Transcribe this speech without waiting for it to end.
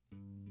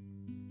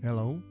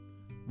Hello.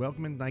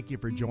 Welcome and thank you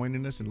for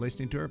joining us and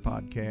listening to our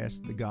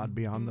podcast, The God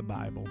Beyond the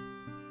Bible.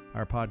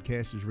 Our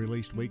podcast is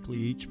released weekly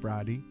each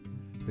Friday.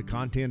 The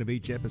content of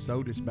each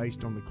episode is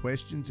based on the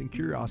questions and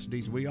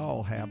curiosities we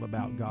all have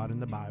about God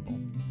and the Bible.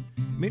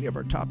 Many of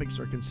our topics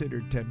are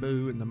considered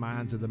taboo in the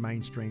minds of the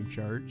mainstream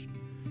church.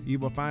 You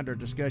will find our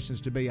discussions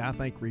to be, I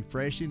think,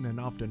 refreshing and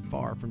often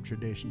far from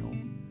traditional.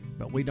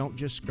 But we don't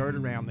just skirt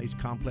around these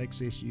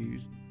complex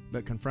issues,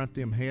 but confront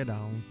them head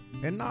on,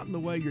 and not in the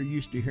way you're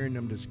used to hearing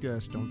them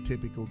discussed on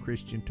typical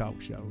Christian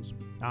talk shows.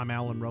 I'm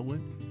Alan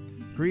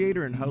Rowland,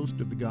 creator and host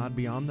of The God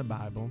Beyond the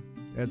Bible.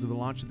 As of the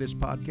launch of this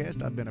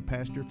podcast, I've been a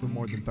pastor for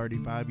more than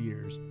 35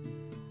 years.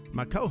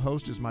 My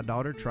co-host is my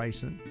daughter,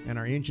 Trayson, and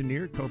our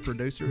engineer,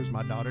 co-producer is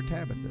my daughter,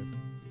 Tabitha.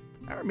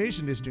 Our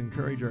mission is to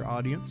encourage our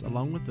audience,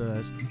 along with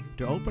us,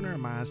 to open our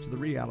minds to the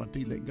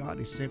reality that God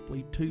is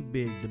simply too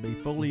big to be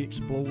fully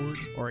explored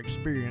or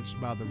experienced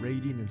by the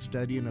reading and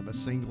studying of a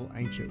single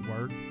ancient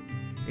work.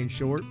 In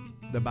short,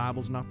 the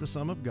Bible's not the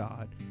sum of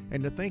God,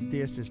 and to think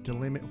this is to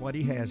limit what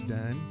He has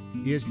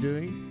done, is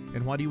doing,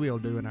 and what He will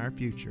do in our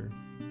future.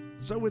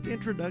 So with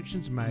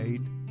introductions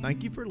made,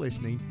 thank you for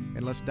listening,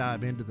 and let's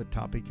dive into the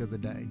topic of the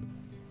day.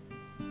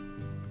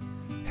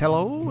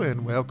 Hello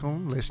and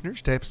welcome,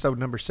 listeners, to episode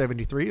number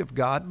 73 of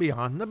God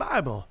Beyond the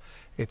Bible.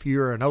 If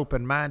you're an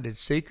open-minded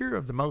seeker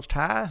of the Most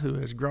High who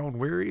has grown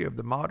weary of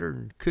the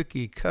modern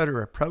cookie-cutter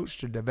approach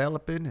to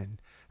developing and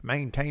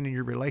maintaining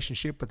your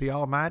relationship with the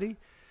Almighty,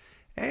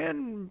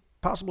 and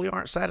possibly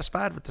aren't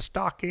satisfied with the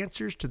stock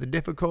answers to the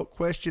difficult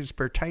questions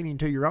pertaining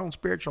to your own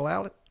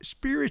spirituality,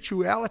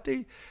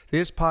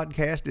 this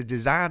podcast is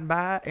designed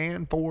by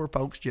and for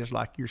folks just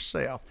like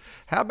yourself.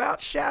 How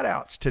about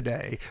shout-outs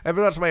today?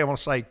 That's the way I want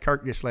to say.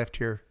 Kirk just left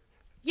here.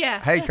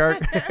 Yeah. Hey,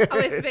 Kirk.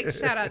 Always a big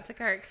shout-out to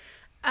Kirk.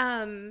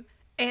 And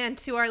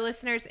to our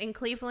listeners in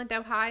Cleveland,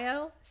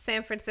 Ohio,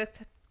 San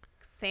Francisco,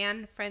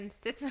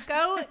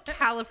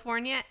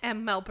 California,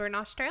 and Melbourne,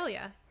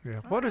 Australia.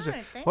 Yeah. What is it?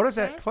 Thanks, What is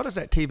that? guys. What is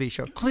that TV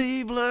show?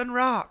 Cleveland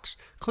Rocks.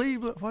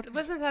 Cleveland. What?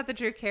 Wasn't that the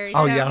Drew Carey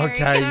Oh show? yeah.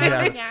 Okay.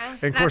 Yeah. Yeah.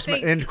 And of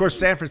I course,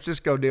 San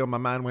Francisco deal. My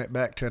mind went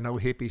back to an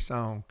old hippie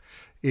song.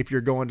 If you're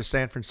going to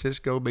San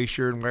Francisco, be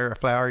sure and wear a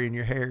flower in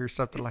your hair or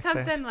something like that.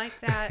 Something like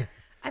that.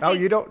 Oh,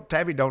 you don't?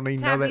 Tabby don't even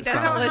know Tabby that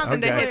song. doesn't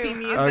listen to Okay. hippie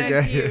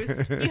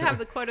music. Okay. You have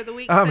the quote of the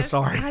week. I'm sis?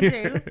 sorry. I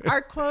do.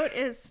 Our quote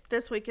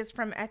this week is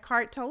from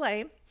Eckhart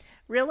Tolle.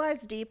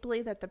 Realize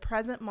deeply that the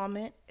present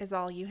moment is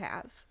all you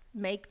have.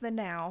 Make the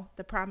now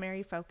the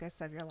primary focus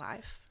of your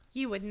life.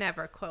 You would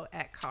never quote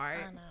Eckhart.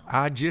 I know.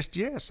 I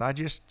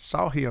just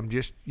saw him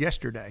just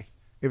yesterday.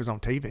 It was on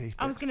TV.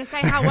 I was going to say,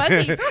 how was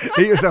he?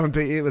 It was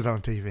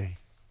on TV.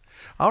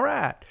 All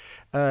right.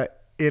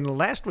 In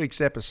last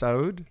week's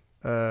episode,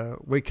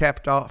 we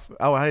capped off.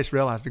 Oh, I just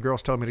realized the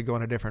girls told me to go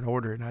in a different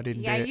order, and I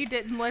didn't. Yeah, do it. you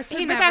didn't listen,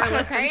 He but never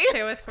that's listens okay.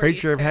 to us. We're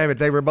Preacher used of to it. habit.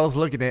 They were both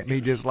looking at me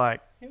just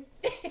like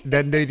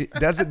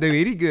doesn't do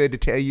any good to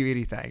tell you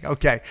anything.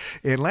 Okay.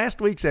 In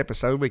last week's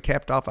episode, we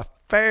capped off a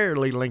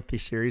fairly lengthy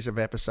series of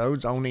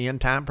episodes on the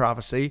end time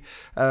prophecy,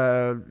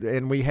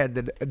 and we had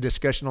the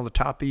discussion on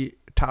the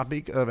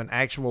topic of an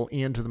actual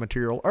end to the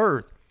material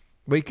earth.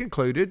 We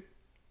concluded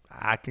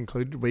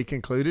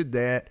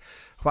that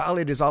while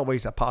it is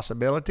always a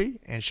possibility,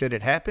 and should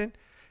it happen,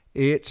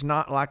 it's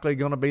not likely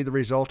going to be the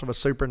result of a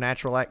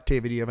supernatural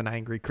activity of an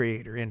angry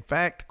creator. In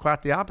fact,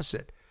 quite the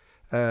opposite.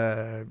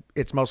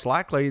 It's most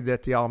likely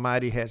that the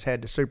Almighty has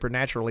had to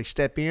supernaturally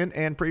step in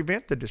and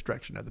prevent the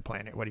destruction of the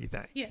planet. What do you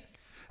think?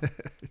 Yes.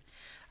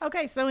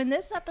 Okay, so in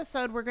this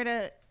episode, we're going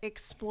to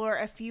explore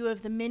a few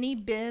of the many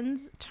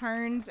bends,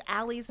 turns,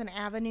 alleys, and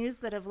avenues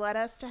that have led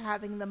us to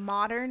having the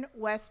modern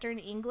Western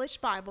English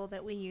Bible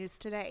that we use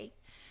today.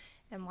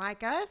 And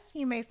like us,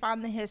 you may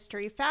find the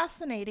history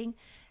fascinating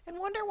and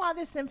wonder why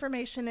this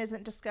information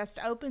isn't discussed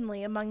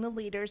openly among the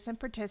leaders and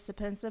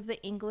participants of the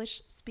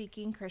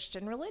English-speaking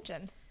Christian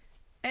religion.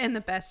 And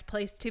the best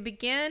place to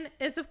begin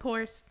is, of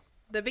course,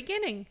 the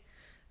beginning.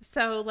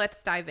 So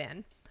let's dive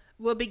in.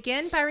 We'll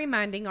begin by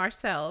reminding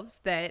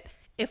ourselves that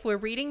if we're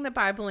reading the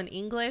Bible in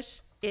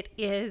English, it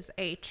is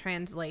a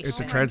translation. It's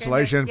a my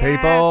translation,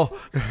 goodness, people.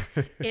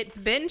 yes. It's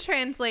been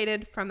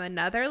translated from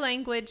another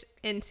language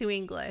into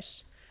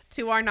English.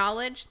 To our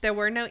knowledge, there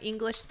were no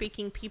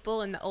English-speaking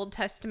people in the Old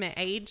Testament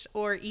age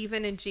or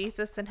even in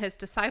Jesus and his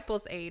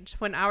disciples' age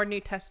when our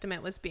New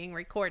Testament was being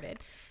recorded.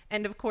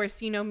 And of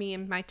course, you know me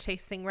and my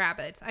chasing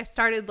rabbits. I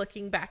started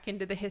looking back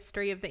into the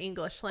history of the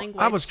English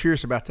language. I was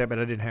curious about that, but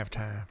I didn't have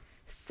time.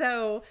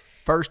 So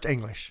First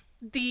English.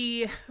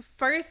 the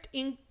first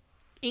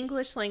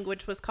English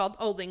language was called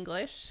Old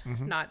English,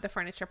 Mm-hmm. not the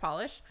furniture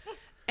polish.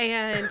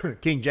 And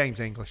King James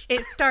English.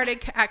 it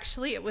started,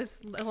 actually, it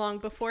was long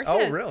before his.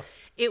 Oh, really?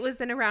 It was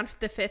in around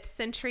the 5th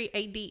century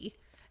AD.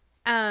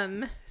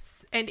 And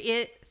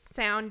it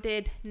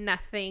sounded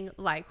nothing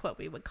like what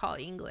we would call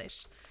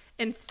English.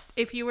 And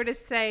if you were to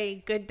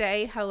say good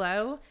day,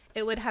 hello,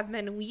 it would have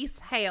been wees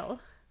hail.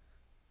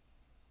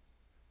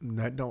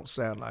 That don't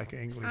sound like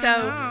English.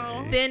 So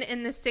to me. then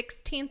in the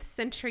 16th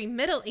century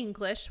Middle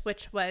English,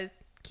 which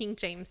was King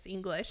James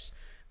English,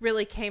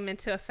 really came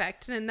into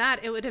effect. And in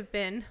that, it would have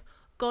been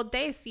 "God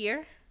day,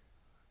 sir,"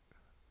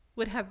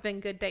 would have been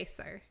 "Good day,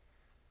 sir."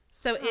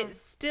 So it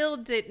still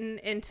didn't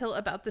until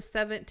about the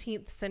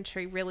 17th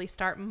century really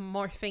start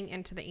morphing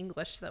into the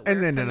English that we're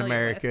And then in familiar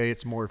America, with.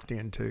 it's morphed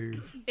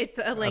into It's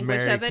a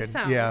language of its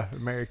own.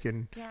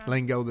 American Yeah.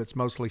 lingo that's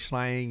mostly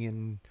slang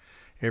and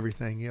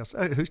everything else.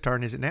 Whose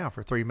turn is it now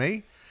for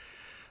 3Me?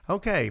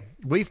 Okay,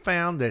 we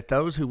found that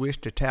those who wish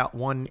to tout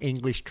one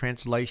English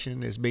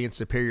translation as being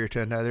superior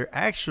to another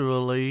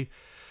actually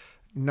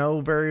know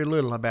very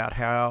little about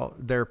how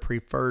their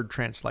preferred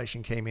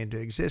translation came into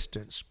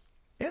existence,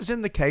 as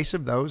in the case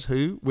of those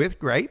who, with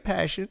great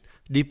passion,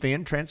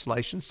 defend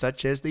translations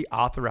such as the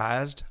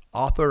authorized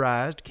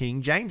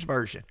King James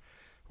Version.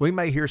 We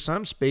may hear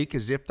some speak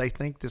as if they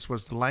think this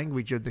was the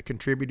language of the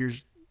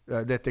contributors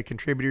to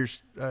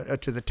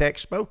the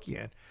text spoke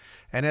in.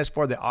 And as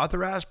for the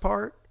authorized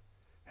part,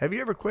 have you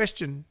ever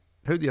questioned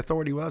who the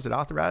authority was that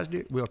authorized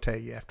it? We'll tell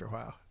you after a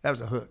while. That was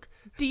a hook.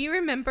 Do you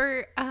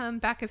remember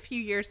back a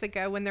few years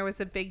ago when there was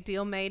a big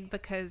deal made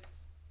because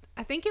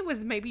I think it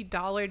was maybe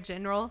Dollar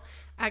General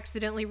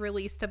accidentally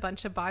released a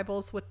bunch of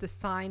Bibles with the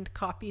signed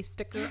copy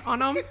sticker on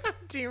them?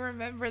 Do you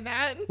remember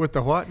that? With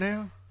the what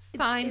now?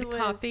 Signed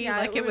copy, yeah,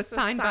 like it was a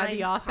signed by the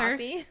signed author.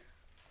 copy.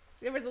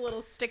 There was a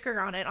little sticker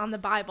on it on the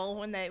Bible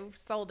when they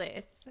sold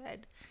it.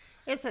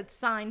 It said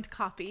signed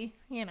copy,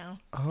 you know.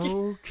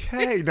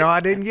 Okay. No, I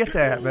didn't get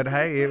that, but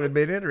hey, it would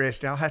be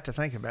interesting. I'll have to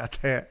think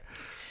about that.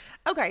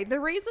 Okay, the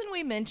reason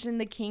we mention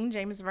the King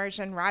James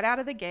Version right out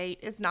of the gate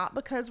is not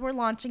because we're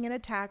launching an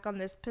attack on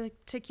this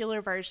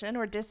particular version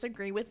or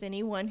disagree with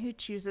anyone who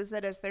chooses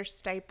it as their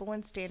staple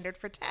and standard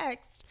for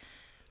text,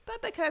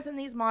 but because in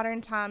these modern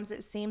times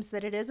it seems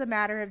that it is a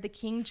matter of the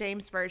King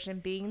James Version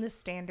being the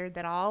standard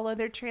that all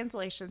other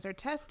translations are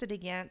tested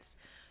against,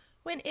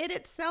 when it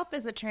itself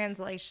is a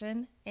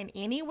translation, and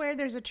anywhere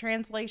there's a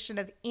translation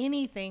of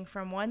anything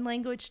from one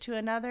language to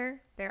another,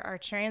 there are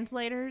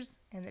translators,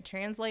 and the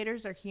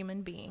translators are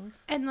human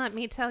beings. And let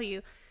me tell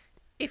you,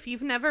 if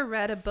you've never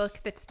read a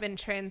book that's been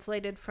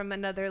translated from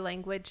another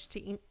language to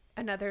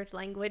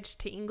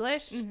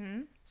English,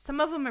 some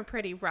of them are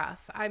pretty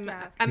rough. I'm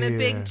a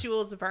big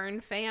Jules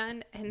Verne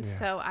fan, and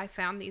so I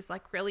found these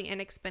like really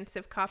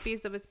inexpensive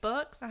copies of his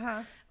books.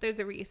 There's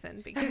a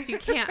reason, because you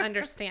can't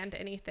understand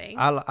anything.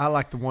 I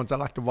like the ones, I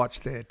like to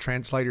watch the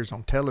translators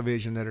on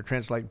television that are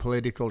translating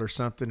political or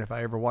something. If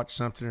I ever watch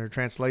something or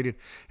translated,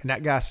 and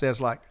that guy says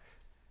like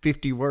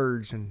 50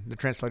 words, and the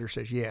translator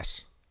says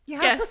yes.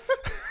 Yeah. Yes.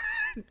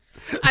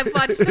 I've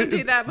watched him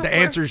do that before. The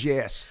answer's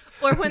yes.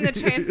 Or when the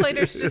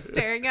translator's just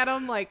staring at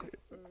him like,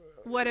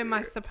 what am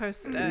I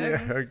supposed to?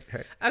 Yeah,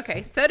 okay.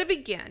 Okay, so to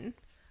begin,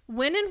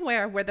 when and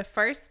where were the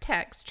first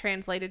texts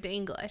translated to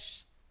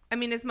English? I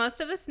mean, as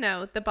most of us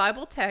know, the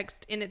Bible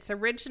text in its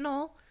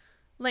original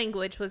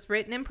language was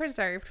written and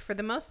preserved for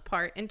the most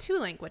part in two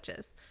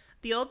languages.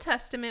 The Old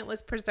Testament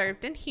was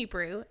preserved in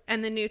Hebrew,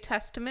 and the New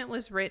Testament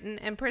was written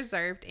and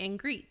preserved in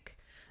Greek.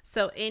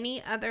 So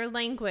any other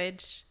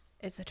language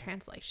is a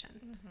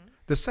translation.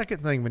 The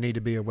second thing we need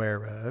to be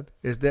aware of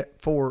is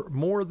that for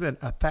more than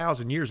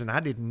 1,000 years, and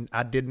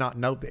I did not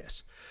know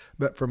this,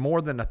 but for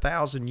more than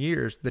 1,000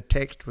 years, the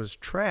text was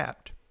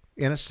trapped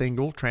in a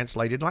single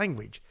translated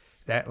language.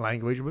 That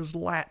language was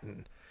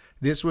Latin.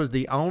 This was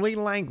the only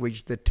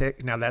language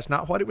now that's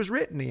not what it was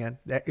written in.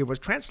 That it was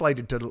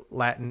translated to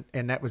Latin,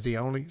 and that was the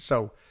only.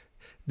 So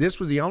this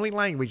was the only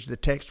language the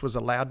text was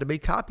allowed to be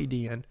copied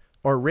in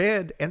or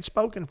read and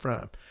spoken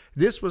from.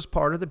 This was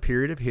part of the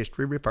period of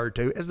history referred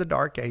to as the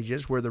Dark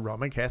Ages, where the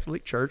Roman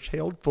Catholic Church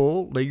held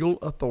full legal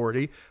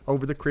authority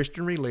over the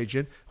Christian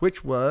religion,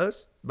 which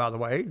was, by the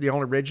way, the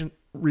only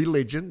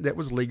religion that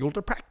was legal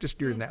to practice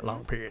during that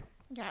long period.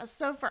 Yeah,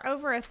 so for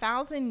over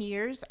 1,000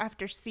 years,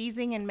 after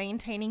seizing and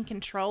maintaining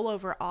control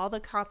over all the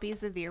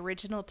copies of the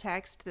original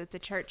text that the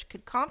church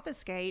could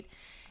confiscate,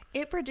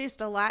 it produced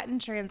a Latin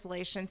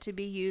translation to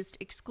be used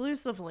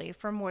exclusively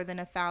for more than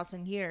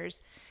 1,000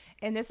 years.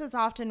 And this is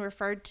often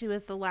referred to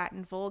as the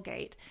Latin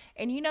Vulgate.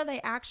 And you know,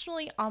 they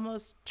actually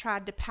almost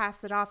tried to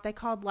pass it off. They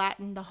called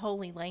Latin the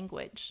holy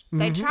language.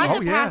 They tried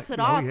to pass it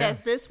off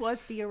as this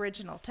was the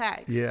original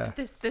text. Yeah.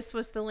 This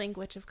was the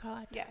language of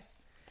God.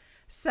 Yes.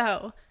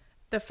 So,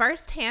 the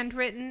first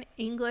handwritten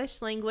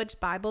English language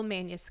Bible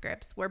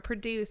manuscripts were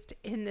produced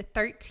in the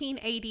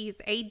 1380s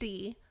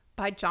AD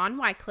by John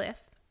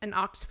Wycliffe, an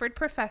Oxford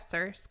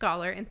professor,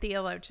 scholar, and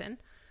theologian.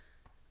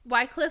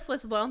 Wycliffe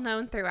was well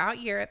known throughout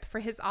Europe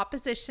for his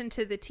opposition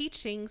to the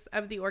teachings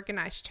of the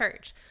organized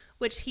church,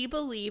 which he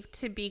believed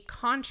to be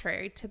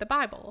contrary to the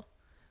Bible.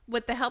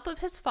 With the help of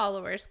his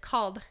followers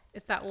called,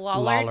 is that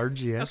Lollards?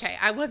 Lollards, yes. Okay,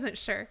 I wasn't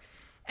sure.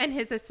 And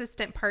his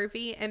assistant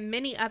Purvey and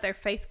many other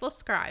faithful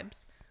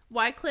scribes,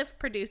 Wycliffe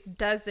produced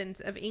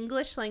dozens of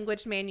English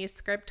language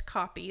manuscript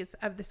copies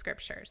of the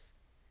scriptures.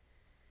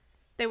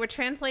 They were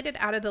translated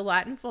out of the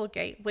Latin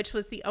Vulgate, which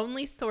was the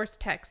only source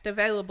text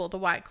available to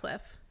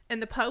Wycliffe.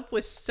 And the Pope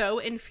was so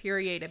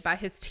infuriated by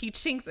his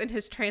teachings and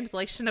his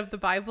translation of the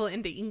Bible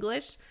into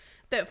English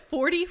that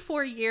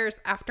 44 years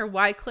after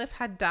Wycliffe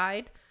had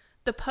died,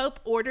 The Pope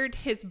ordered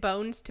his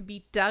bones to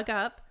be dug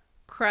up,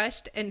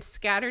 crushed, and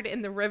scattered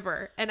in the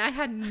river. And I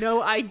had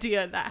no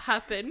idea that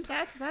happened.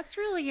 That's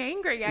really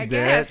angry, I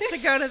guess,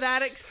 to go to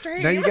that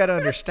extreme. Now you got to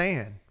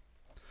understand,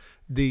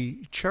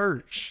 the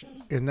church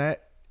in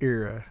that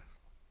era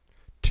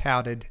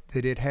touted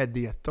that it had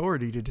the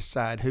authority to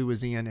decide who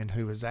was in and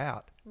who was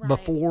out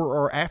before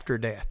or after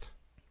death.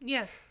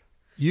 Yes.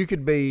 You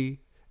could be,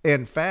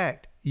 in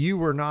fact, you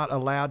were not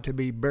allowed to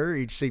be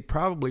buried. See,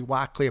 probably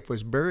Wycliffe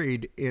was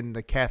buried in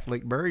the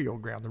Catholic burial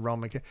ground, the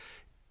Roman.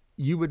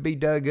 You would be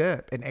dug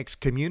up and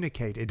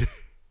excommunicated.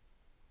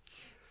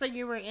 So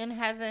you were in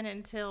heaven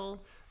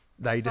until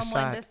They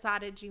someone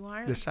decided you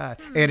weren't?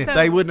 And if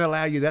they wouldn't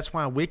allow you, that's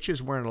why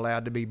witches weren't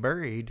allowed to be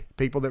buried.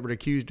 People that were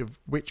accused of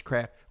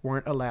witchcraft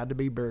weren't allowed to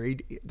be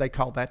buried. They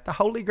called that the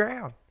holy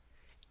ground.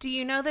 Do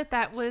you know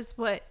that was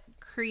what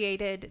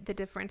created the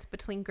difference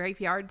between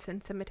graveyards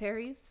and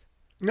cemeteries?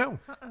 No.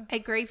 A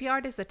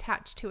graveyard is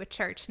attached to a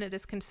church and it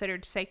is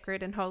considered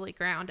sacred and holy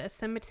ground. A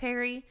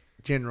cemetery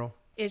General.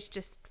 is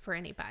just for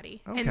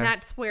anybody. Okay. And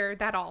that's where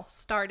that all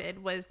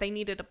started, was they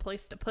needed a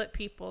place to put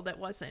people that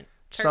wasn't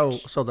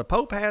church. So the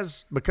Pope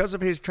has, because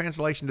of his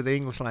translation to the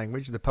English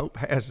language, the Pope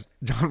has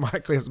John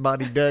Wycliffe's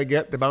body dug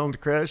up, the bones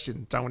crushed,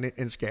 and thrown it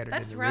and scattered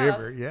That's in the rough.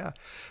 river. Yeah.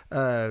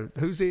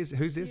 Whose is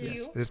this?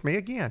 You. It's me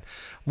again.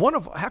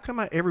 How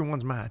come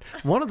everyone's mine?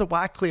 One of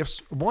Wycliffe's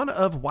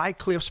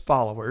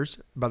followers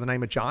by the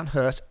name of John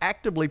Huss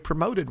actively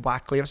promoted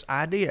Wycliffe's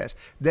ideas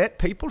that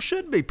people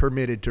should be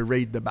permitted to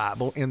read the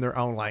Bible in their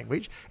own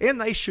language,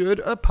 and they should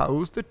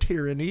oppose the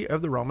tyranny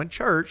of the Roman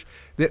Church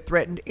that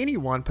threatened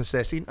anyone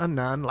possessing a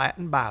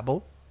non-Latin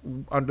Bible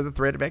under the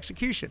threat of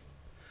execution.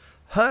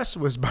 Huss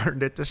was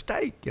burned at the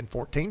stake in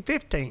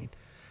 1415,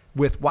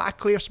 with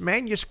Wycliffe's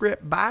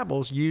manuscript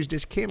Bibles used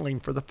as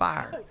kindling for the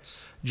fire.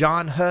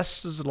 John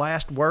Huss's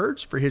last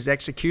words for his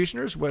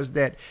executioners was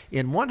that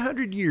in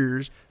 100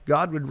 years,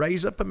 God would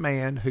raise up a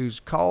man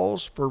whose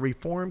calls for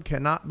reform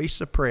cannot be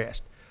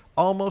suppressed.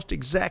 Almost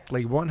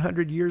exactly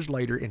 100 years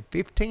later, in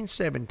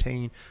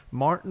 1517,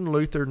 Martin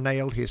Luther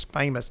nailed his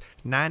famous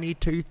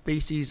 92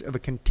 Theses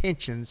of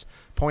Contentions,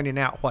 pointing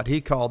out what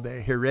he called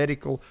the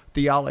heretical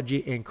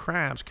theology and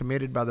crimes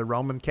committed by the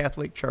Roman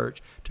Catholic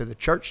Church to the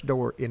church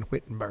door in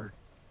Wittenberg.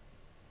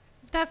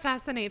 That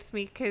fascinates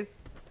me because,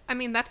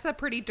 that's a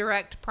pretty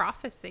direct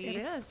prophecy.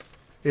 It is.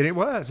 And it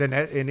was, and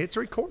it's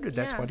recorded.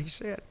 That's what he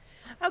said.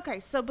 Okay,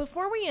 so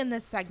before we end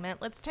this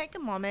segment, let's take a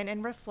moment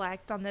and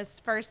reflect on this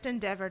first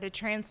endeavor to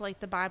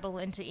translate the Bible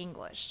into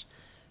English.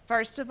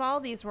 First of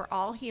all, these were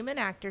all human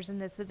actors in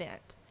this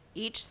event.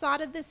 Each side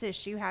of this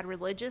issue had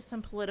religious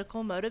and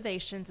political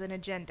motivations and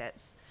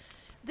agendas.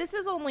 This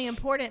is only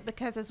important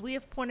because, as we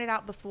have pointed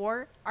out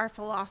before, our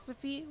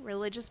philosophy,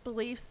 religious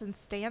beliefs, and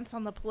stance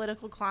on the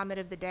political climate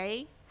of the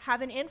day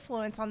have an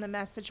influence on the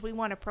message we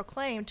want to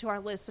proclaim to our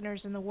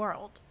listeners in the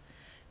world.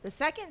 The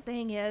second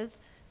thing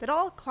is that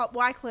all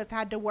Wycliffe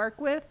had to work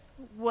with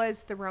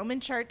was the Roman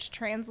Church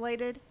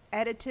translated,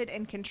 edited,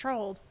 and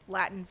controlled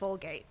Latin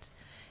Vulgate.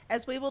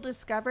 As we will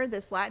discover,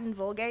 this Latin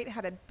Vulgate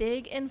had a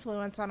big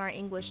influence on our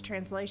English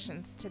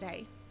translations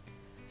today.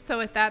 So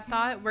with that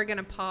thought, we're going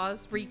to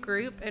pause,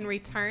 regroup, and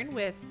return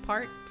with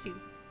part 2.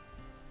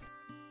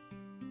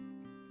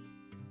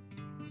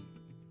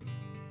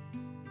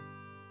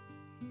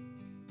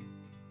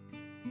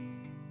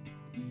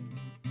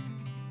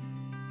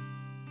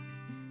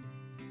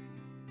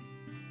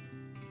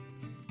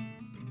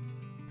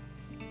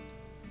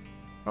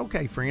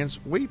 Okay, friends,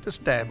 we've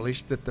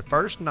established that the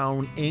first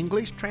known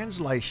English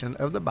translation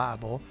of the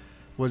Bible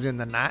was in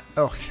the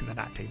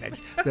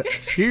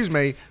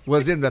 1980s.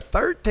 Was in the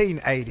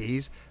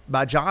 1380s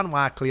by John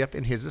Wycliffe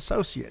and his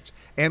associates,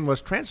 and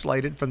was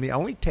translated from the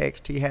only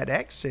text he had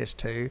access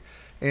to,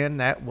 and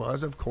that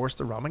was, of course,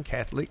 the Roman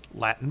Catholic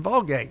Latin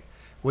Vulgate.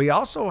 We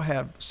also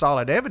have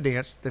solid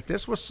evidence that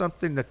this was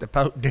something that the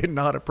Pope did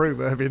not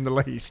approve of in the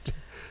least.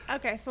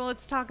 Okay, so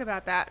let's talk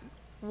about that.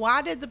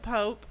 Why did the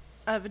Pope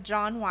of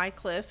John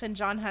Wycliffe and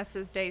John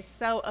Huss's days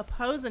so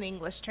oppose an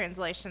English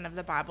translation of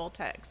the Bible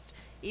text,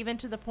 even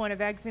to the point of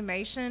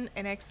exhumation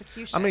and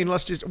execution?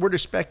 We're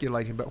just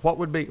speculating, but what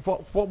would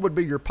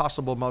be your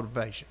possible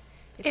motivation?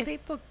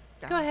 Go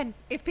ahead.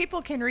 If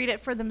people can read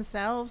it for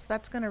themselves,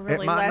 that's going to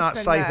really it might not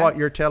lessen say what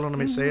you're telling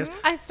them it says.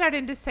 I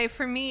started to say,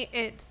 for me,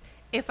 it's,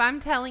 if I'm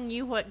telling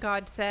you what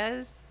God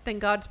says, then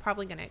God's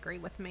probably going to agree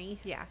with me.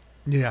 Yeah.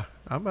 Yeah,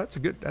 that's a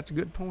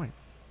good point.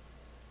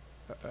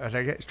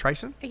 It's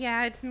Trayson?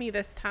 Yeah, it's me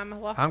this time. I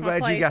lost I'm my glad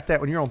place. you got that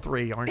one. You're on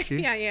 3, aren't you?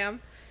 Yeah, I am.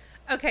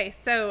 Okay,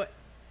 so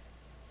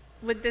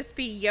would this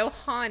be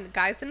Johann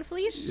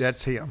Geisenfleisch?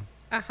 That's him.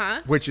 Uh-huh.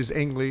 Which is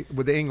English,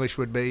 with the English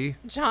would be?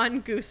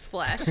 John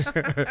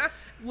Gooseflesh,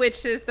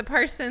 which is the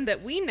person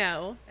that we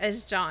know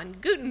as John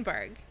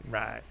Gutenberg.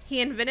 Right. He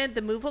invented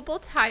the movable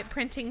type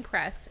printing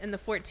press in the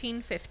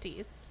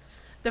 1450s.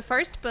 The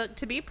first book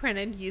to be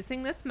printed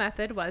using this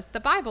method was the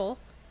Bible,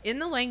 in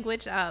the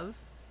language of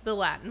the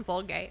Latin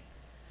Vulgate.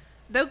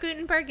 Though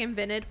Gutenberg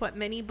invented what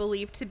many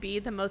believe to be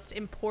the most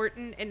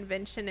important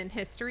invention in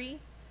history,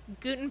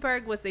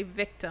 Gutenberg was a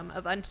victim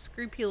of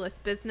unscrupulous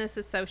business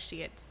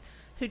associates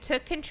who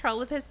took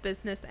control of his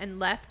business and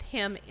left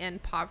him in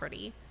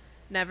poverty.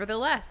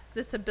 Nevertheless,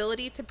 this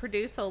ability to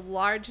produce a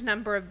large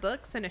number of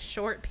books in a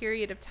short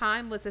period of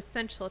time was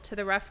essential to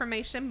the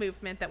Reformation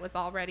movement that was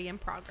already in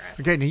progress.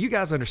 Okay, now you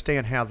guys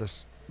understand how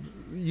this.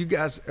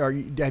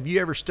 Have you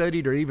ever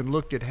studied or even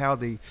looked at how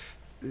the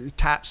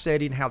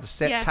typesetting, how the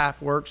set Yes.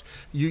 type works?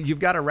 You've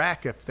got a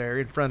rack up there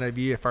in front of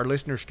you, if our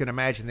listeners can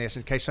imagine this,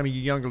 in case some of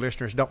you younger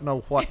listeners don't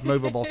know what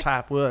movable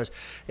type was.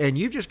 And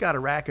you've just got a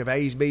rack of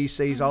A's, B's,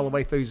 C's, all the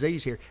way through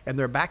Z's here, and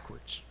they're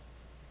backwards.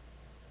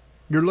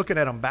 You're looking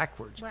at them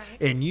backwards. Right.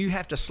 And you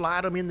have to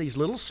slide them in these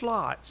little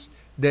slots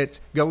that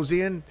goes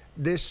in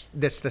this,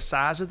 that's the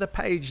size of the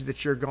page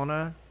that you're going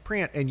to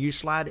print, and you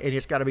slide, and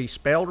it's got to be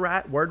spelled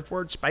right, word for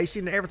word,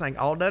 spacing and everything,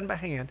 all done by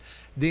hand.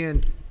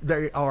 Then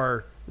they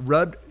are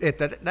rubbed, at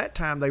that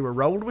time they were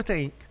rolled with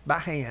ink by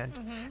hand,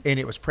 and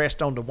it was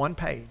pressed onto one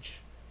page.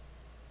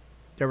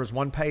 There was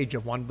one page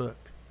of one book.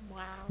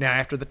 Wow. Now,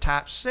 after the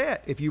type's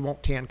set, if you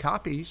want 10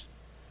 copies,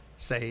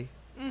 say,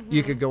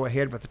 you could go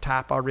ahead with the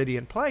type already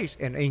in place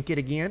and ink it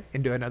again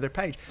and do another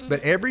page.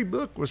 But every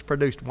book was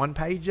produced one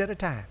page at a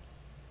time.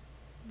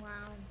 Wow.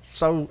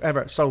 So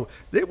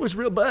it was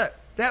real, but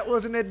that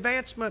was an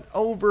advancement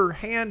over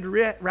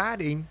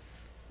handwriting.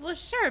 Well,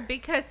 sure,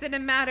 because in a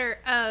matter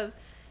of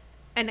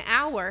an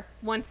hour,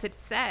 once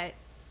it's set,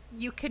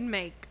 you can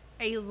make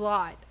a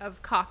lot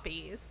of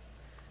copies.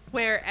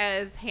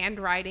 Whereas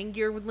handwriting,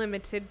 you're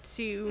limited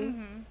to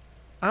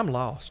I'm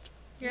lost.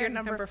 You're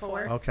number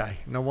 4. Okay,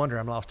 no wonder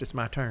I'm lost. It's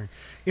my turn.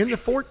 In the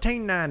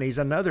 1490s,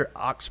 another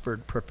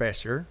Oxford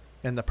professor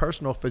and the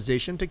personal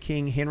physician to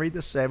King Henry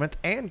VII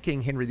and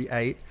King Henry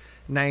VIII,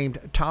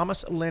 named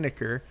Thomas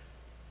Linacre,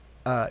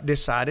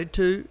 decided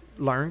to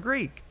learn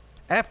Greek.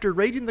 After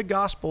reading the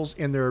Gospels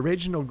in their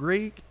original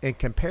Greek and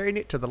comparing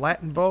it to the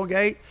Latin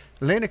Vulgate,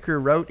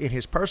 Linacre wrote in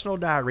his personal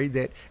diary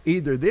that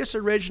either this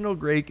original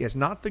Greek is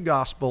not the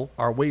Gospel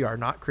or we are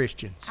not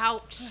Christians.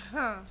 ouch.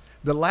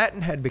 The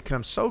Latin had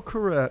become so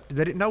corrupt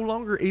that it no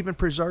longer even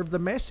preserved the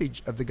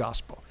message of the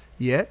gospel.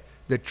 Yet,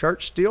 the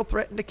church still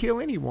threatened to kill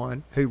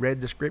anyone who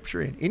read the scripture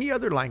in any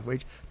other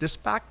language,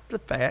 despite the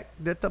fact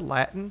that the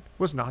Latin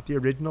was not the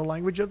original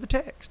language of the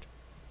text.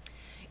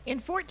 In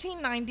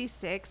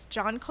 1496,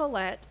 John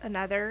Colet,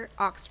 another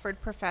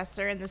Oxford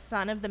professor and the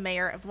son of the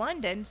mayor of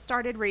London,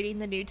 started reading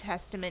the New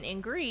Testament in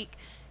Greek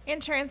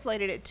and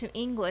translated it to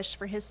English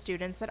for his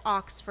students at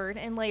Oxford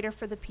and later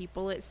for the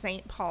people at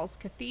St. Paul's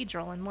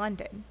Cathedral in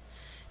London.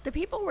 The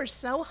people were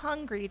so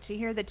hungry to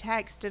hear the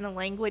text in a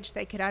language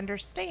they could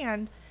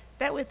understand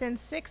that within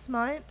 6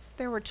 months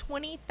there were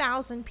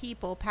 20,000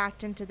 people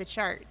packed into the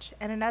church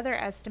and another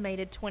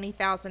estimated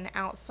 20,000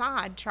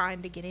 outside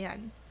trying to get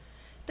in.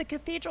 The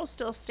cathedral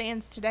still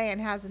stands today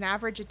and has an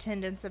average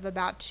attendance of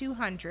about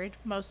 200,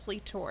 mostly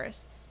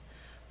tourists.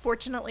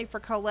 Fortunately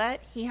for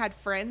Colet, he had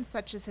friends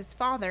such as his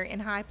father in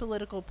high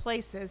political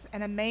places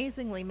and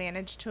amazingly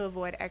managed to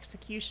avoid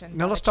execution.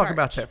 Now by let's the talk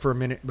about church. that for a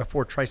minute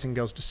before Tracing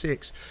goes to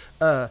 6.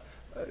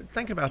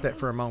 Think about that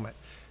for a moment.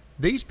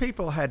 These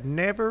people had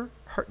never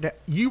heard that.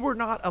 You were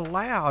not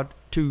allowed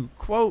to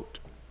quote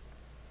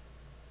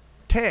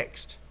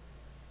text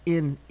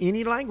in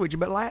any language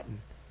but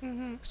Latin.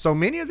 So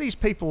many of these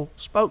people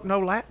spoke no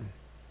Latin.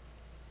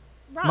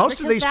 Right, Most of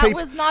because these that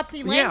people was not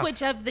the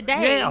language of the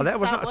day. Yeah,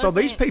 that was not. So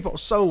these wasn't- people.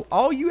 So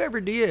all you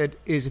ever did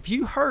is if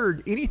you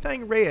heard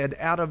anything read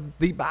out of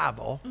the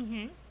Bible,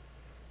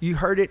 you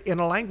heard it in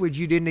a language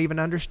you didn't even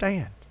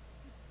understand.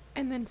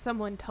 And then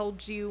someone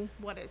told you,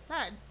 what it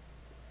said.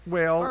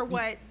 Well, Or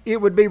what-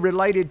 it would be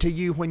related to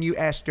you when you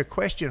asked a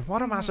question.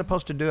 What am I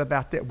supposed to do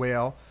about that?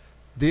 Well,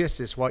 this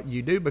is what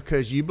you do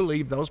because you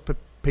believe those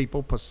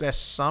people possess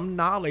some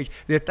knowledge,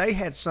 that they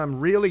had some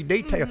really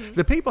detail.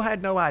 The people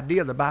had no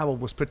idea the Bible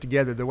was put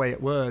together the way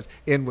it was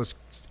and was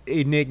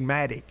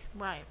enigmatic.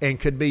 Right. And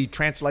could be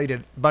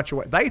translated a bunch of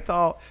ways. They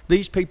thought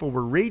these people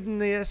were reading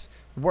this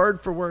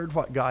word for word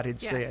what God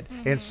had Yes.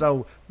 said. And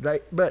so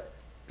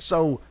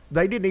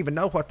they didn't even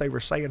know what they were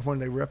saying when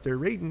they were up there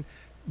reading.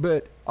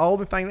 But all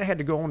the thing they had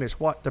to go on is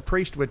what the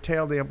priest would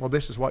tell them, well,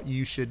 this is what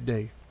you should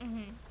do.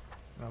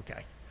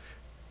 Okay.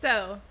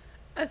 so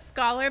a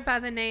scholar by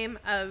the name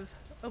of,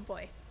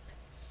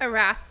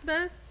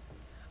 Erasmus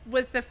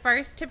was the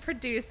first to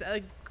produce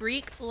a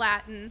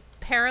Greek-Latin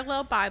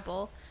parallel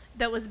Bible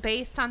that was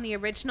based on the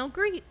original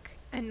Greek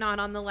and not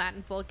on the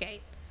Latin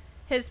Vulgate.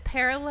 His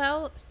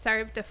parallel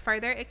served to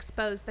further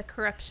expose the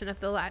corruption of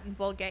the Latin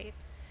Vulgate.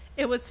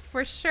 It was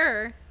for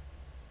sure...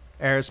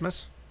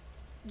 Erasmus?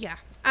 Yeah.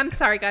 I'm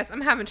sorry, guys.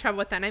 I'm having trouble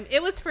with that name.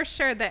 It was for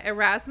sure that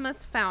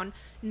Erasmus found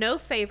no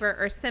favor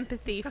or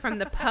sympathy from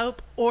the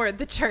Pope or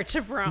the Church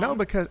of Rome. No,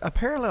 because a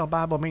parallel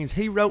Bible means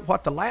he wrote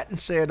what the Latin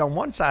said on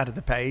one side of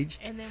the page,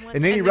 And then what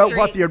and then he and the wrote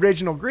what Greek. the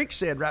original Greek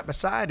said right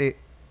beside it.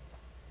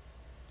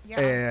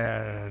 Yeah.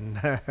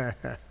 And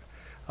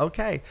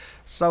okay,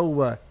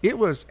 so it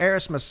was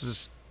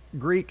Erasmus's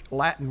Greek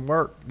Latin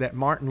work that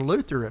Martin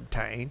Luther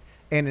obtained,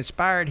 and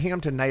inspired him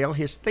to nail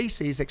his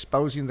theses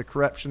exposing the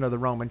corruption of the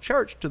Roman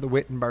Church to the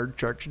Wittenberg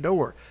church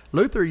door.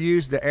 Luther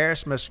used the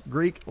Erasmus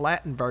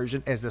Greek-Latin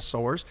version as the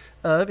source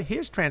of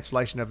his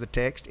translation of the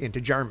text into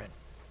German.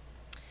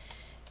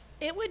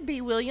 It would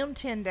be William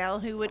Tyndale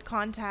who would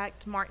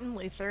contact Martin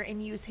Luther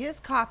and use his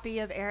copy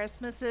of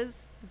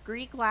Erasmus's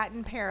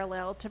Greek-Latin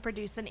parallel to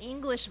produce an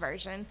English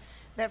version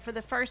that for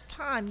the first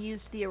time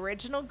used the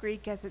original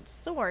Greek as its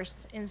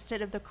source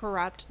instead of the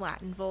corrupt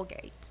Latin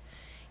Vulgate.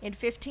 In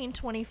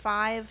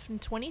 1525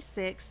 and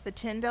 26, the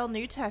Tyndale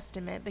New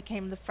Testament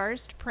became the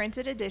first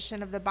printed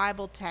edition of the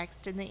Bible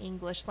text in the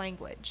English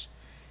language.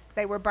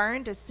 They were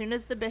burned as soon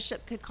as the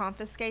bishop could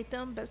confiscate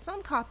them, but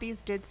some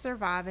copies did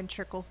survive and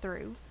trickle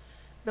through.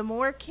 The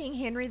more King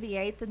Henry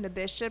VIII and the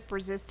bishop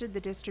resisted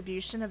the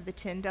distribution of the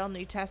Tyndale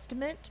New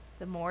Testament,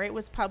 the more it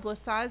was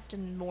publicized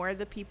and more of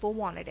the people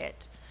wanted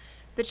it.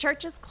 The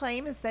church's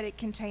claim is that it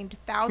contained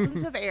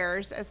thousands of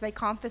errors as they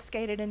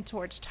confiscated and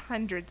torched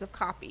hundreds of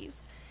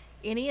copies.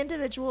 Any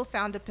individual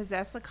found to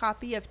possess a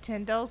copy of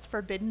Tyndale's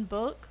forbidden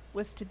book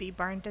was to be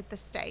burned at the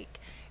stake.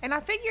 And I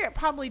figure it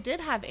probably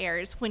did have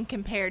errors when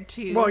compared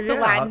to the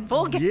Latin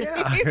Vulgate.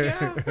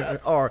 Yeah.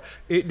 Or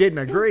it didn't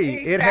agree.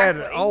 Exactly. It had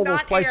all those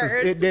Not places.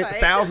 errors, it did but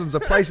thousands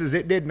of places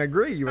it didn't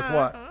agree with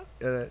what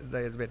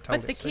they has been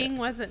told. But the king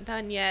wasn't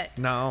done yet.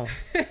 No.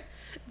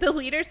 The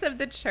leaders of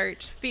the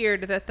church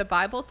feared that the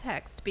Bible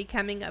text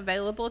becoming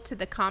available to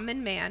the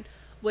common man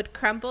would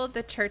crumble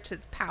the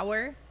church's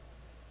power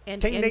and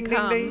Ding,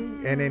 income. ding, ding,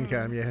 ding. And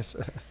income, yes.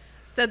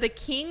 So the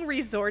king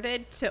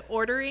resorted to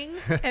ordering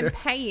and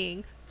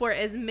paying for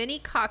as many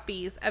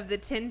copies of the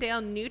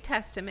Tyndale New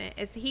Testament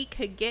as he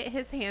could get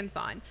his hands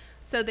on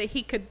so that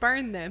he could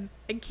burn them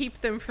and keep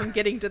them from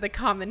getting to the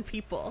common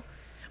people,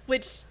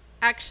 which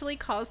actually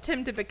caused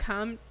him to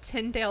become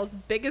Tyndale's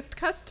biggest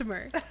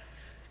customer.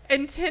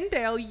 And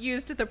Tyndale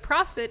used the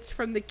profits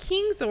from the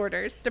king's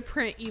orders to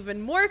print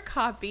even more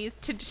copies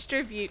to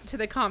distribute to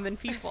the common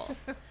people.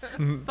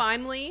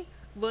 Finally,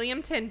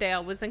 William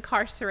Tyndale was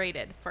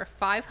incarcerated for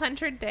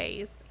 500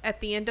 days,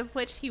 at the end of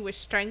which he was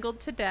strangled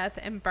to death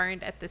and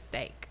burned at the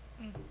stake.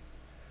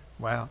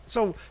 Wow.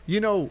 So,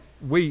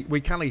 we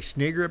kind of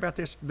snigger about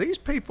this. These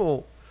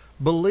people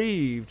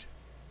believed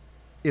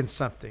in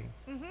something.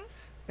 Mm-hmm.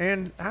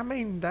 And, I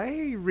mean,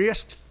 they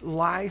risked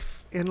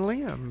life and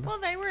limb. Well,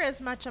 they were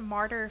as much a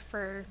martyr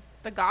for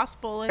the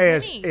gospel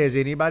as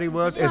anybody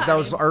was, as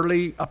those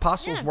early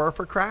apostles were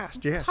for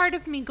Christ. Yes. Part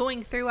of me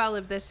going through all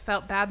of this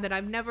felt bad that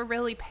I've never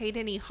really paid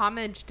any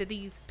homage to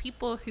these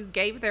people who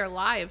gave their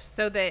lives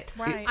so that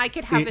I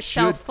could have a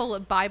shelf full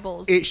of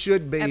Bibles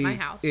at my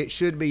house. It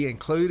should be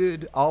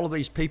included. All of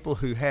these people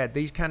who had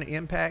these kind of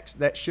impacts,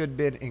 that should have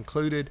been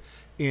included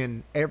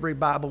in every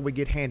Bible we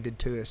get handed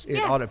to us. It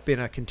ought to have been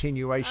a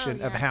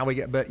continuation of how we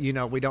get, but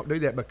we don't do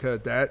that because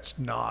that's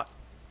not,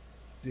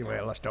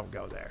 well, let's don't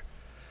go there.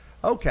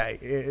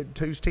 Okay,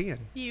 who's 10?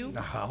 You.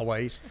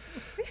 Always.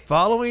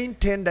 Following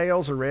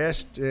Tyndale's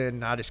arrest,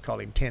 and I just call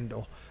him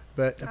Tyndall,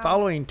 but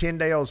following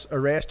Tyndale's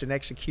arrest and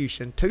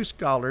execution, two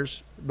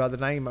scholars by the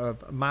name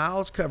of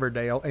Miles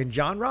Coverdale and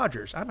John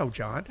Rogers, I know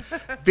John,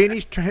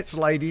 finished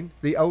translating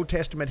the Old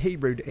Testament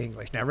Hebrew to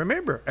English. Now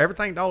remember,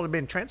 everything that all had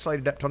been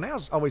translated up till now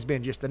has always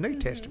been just the New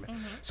Testament.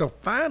 So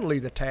finally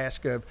the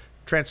task of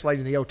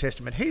translating the Old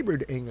Testament Hebrew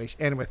to English,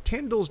 and with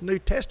Tyndale's New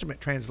Testament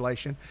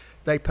translation,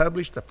 they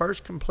published the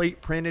first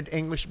complete printed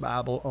English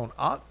Bible on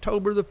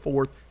October the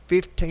 4th,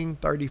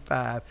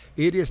 1535.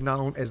 It is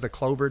known as the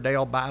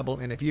Cloverdale Bible,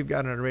 and if you've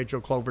got an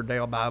original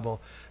Cloverdale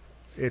Bible,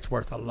 it's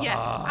worth a lot. Yes.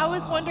 I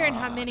was wondering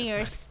how many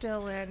are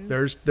still in.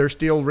 There's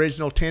still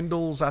original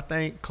Tyndall's, I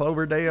think,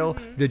 Cloverdale,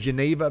 the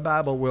Geneva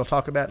Bible we'll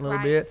talk about in a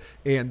little bit,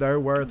 and they're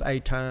worth a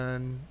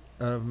ton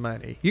of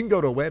money. You can go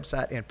to a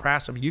website and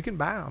price them. You can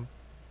buy them.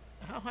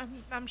 Oh,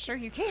 I'm sure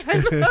you can.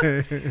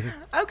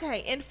 Okay,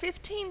 in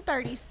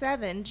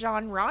 1537,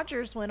 John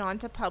Rogers went on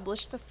to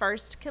publish the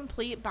first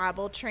complete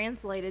Bible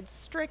translated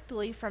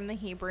strictly from the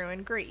Hebrew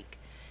and Greek.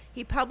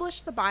 He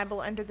published the Bible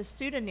under the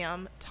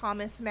pseudonym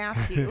Thomas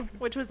Matthew,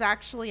 which was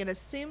actually an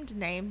assumed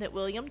name that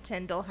William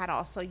Tyndale had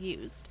also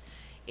used.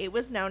 It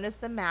was known as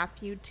the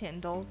Matthew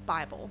Tyndale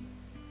Bible.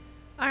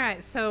 All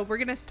right, so we're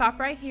going to stop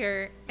right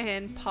here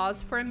and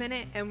pause for a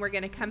minute, and we're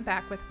going to come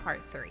back with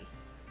part 3.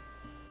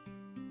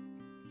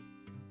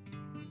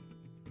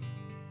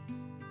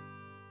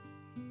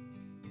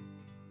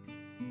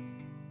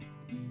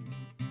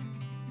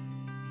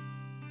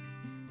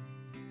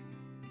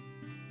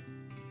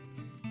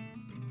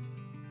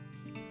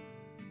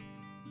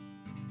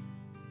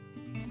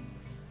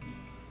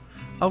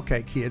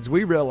 Okay, kids,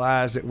 we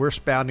realize that we're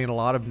spouting a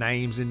lot of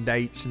names and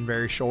dates in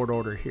very short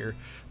order here,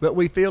 but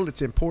we feel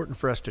it's important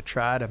for us to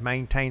try to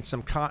maintain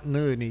some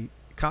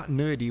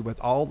continuity with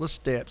all the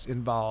steps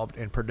involved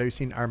in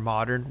producing our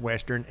modern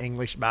Western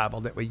English Bible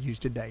that we use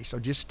today. So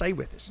just stay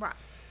with us. Right.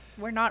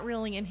 We're not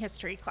really in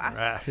history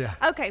class. Yeah.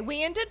 Okay,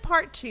 we ended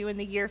part 2 in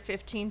the year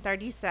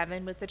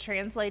 1537 with the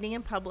translating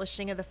and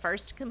publishing of the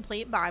first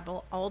complete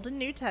Bible, Old and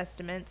New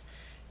Testaments,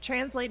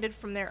 translated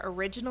from their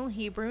original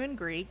Hebrew and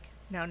Greek,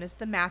 known as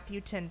the Matthew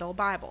Tyndale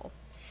Bible.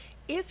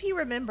 If you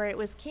remember, it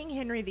was King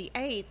Henry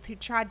VIII who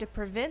tried to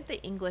prevent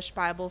the English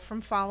Bible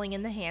from falling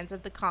in the hands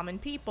of the common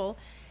people,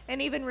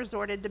 and even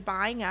resorted to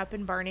buying up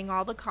and burning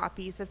all the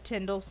copies of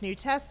Tyndale's New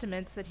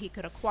Testaments that he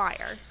could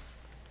acquire.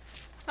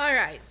 All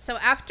right, so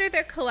after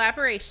their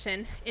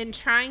collaboration in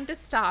trying to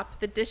stop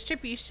the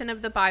distribution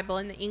of the Bible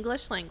in the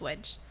English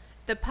language,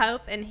 the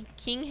Pope and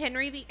King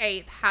Henry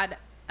VIII had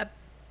a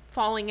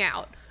falling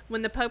out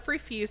when the Pope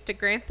refused to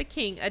grant the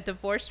king a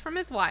divorce from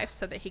his wife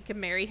so that he could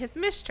marry his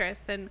mistress.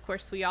 And of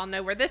course, we all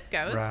know where this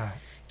goes. Right.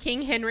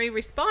 King Henry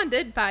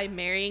responded by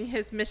marrying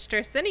his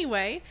mistress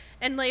anyway,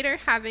 and later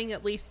having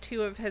at least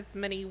 2 of his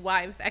many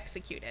wives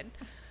executed.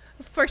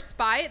 For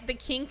spite, the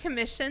king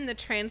commissioned the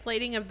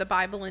translating of the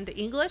Bible into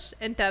English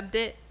and dubbed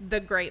it the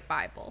Great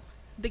Bible.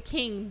 The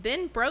king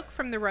then broke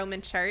from the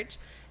Roman Church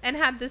and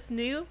had this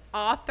new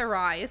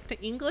authorized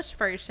English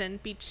version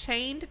be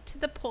chained to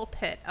the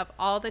pulpit of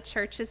all the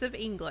churches of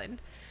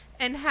England,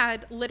 and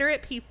had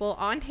literate people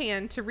on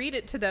hand to read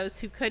it to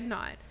those who could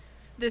not.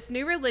 This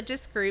new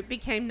religious group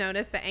became known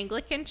as the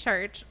Anglican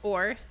Church,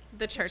 or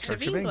the Church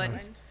of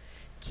England.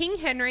 King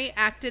Henry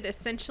acted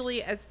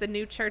essentially as the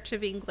new Church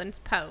of England's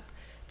Pope.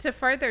 To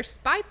further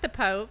spite the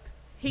Pope,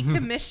 he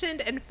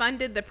commissioned and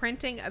funded the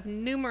printing of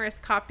numerous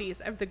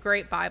copies of the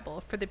Great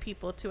Bible for the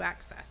people to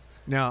access.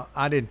 Now,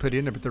 I didn't put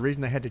in it, but the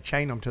reason they had to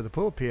chain them to the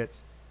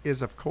pulpits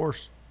is, of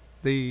course,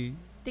 the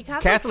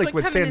Catholic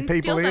would come send and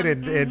people steal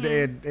in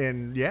them.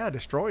 and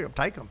destroy them,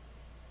 take them.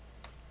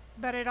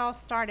 But it all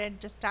started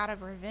just out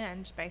of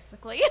revenge,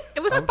 basically.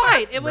 It was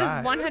spite. It was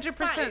Right.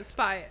 100%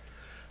 spite.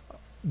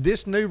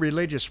 This new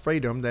religious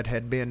freedom that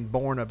had been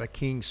born of a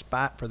king's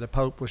spite for the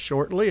Pope was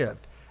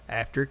short-lived.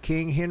 After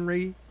King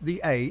Henry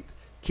VIII,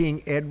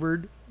 King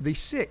Edward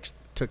VI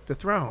took the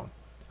throne.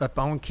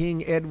 Upon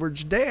King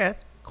Edward's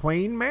death,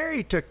 Queen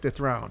Mary took the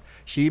throne.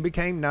 She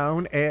became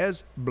known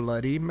as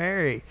Bloody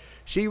Mary.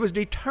 She was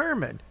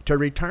determined to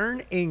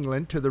return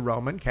England to the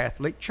Roman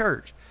Catholic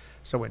Church.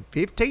 So in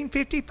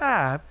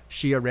 1555,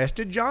 she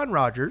arrested John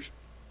Rogers,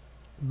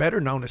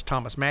 better known as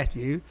Thomas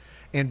Matthew,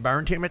 and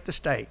burned him at the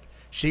stake.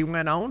 She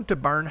went on to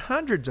burn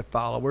hundreds of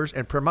followers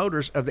and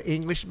promoters of the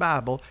English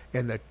Bible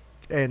and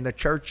the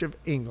Church of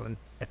England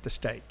at the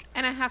stake.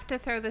 And I have to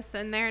throw this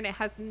in there, and it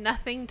has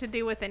nothing to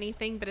do with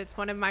anything, but it's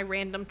one of my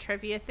random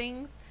trivia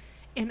things.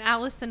 In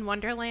Alice in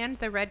Wonderland,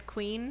 the Red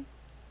Queen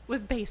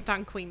was based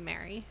on Queen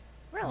Mary.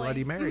 Really?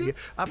 Bloody Mary.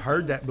 I've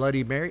heard that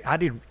Bloody Mary. I'll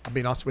be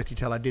honest with you,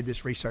 till I did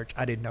this research,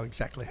 I didn't know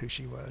exactly who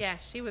she was. Yeah,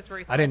 she was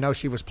ruthless. I didn't know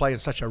she was playing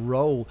such a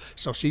role.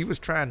 So she was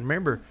trying to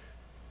remember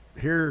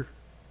here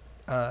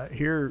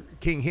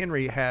King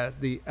Henry has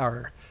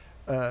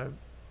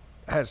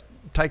has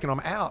taken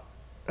them out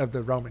of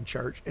the Roman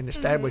Church and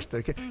established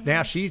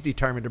now she's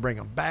determined to bring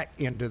them back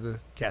into the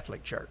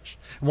Catholic Church.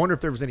 I wonder if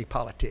there was any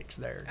politics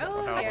there.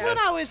 Oh, That's yeah. what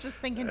I was just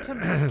thinking.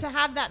 To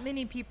have that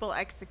many people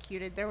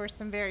executed, there were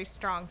some very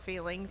strong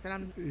feelings,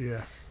 and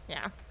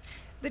Yeah.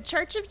 The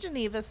Church of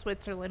Geneva,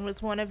 Switzerland,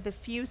 was one of the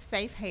few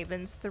safe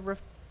havens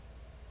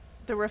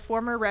the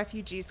reformer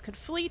refugees could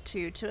flee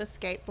to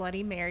escape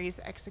Bloody Mary's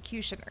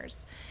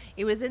executioners.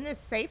 It was in this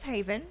safe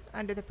haven,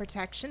 under the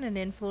protection and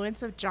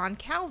influence of John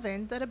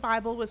Calvin, that a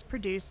Bible was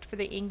produced for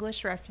the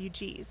English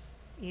refugees.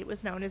 It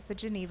was known as the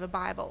Geneva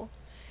Bible.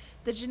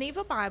 The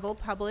Geneva Bible,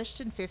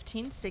 published in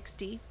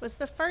 1560, was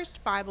the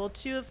first Bible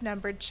to have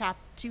numbered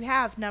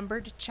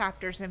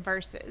chapters and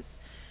verses.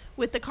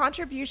 With the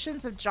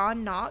contributions of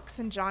John Knox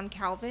and John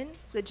Calvin,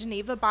 the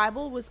Geneva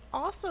Bible was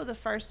also the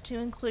first to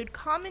include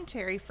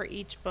commentary for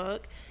each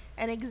book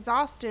and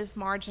exhaustive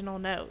marginal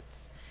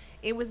notes.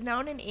 It was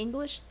known in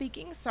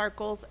English-speaking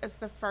circles as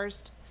the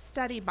first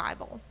study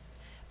Bible.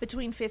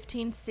 Between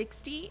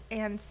 1560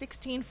 and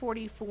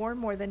 1644,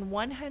 more than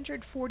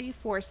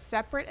 144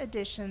 separate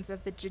editions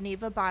of the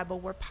Geneva Bible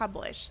were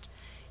published.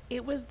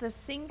 It was the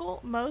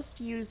single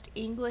most used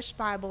English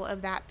Bible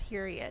of that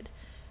period.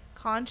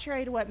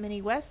 Contrary to what many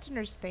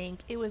Westerners think,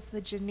 it was the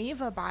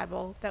Geneva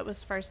Bible that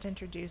was first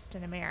introduced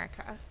in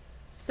America.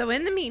 So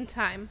in the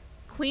meantime,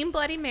 Queen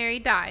Bloody Mary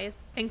dies,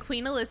 and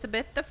Queen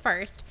Elizabeth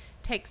I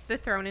takes the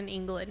throne in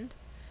England.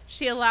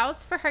 She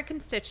allows for her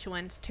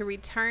constituents to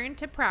return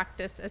to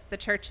practice as the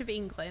Church of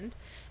England,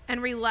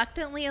 and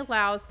reluctantly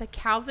allows the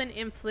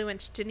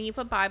Calvin-influenced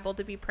Geneva Bible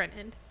to be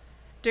printed.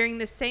 During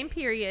the same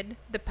period,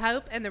 the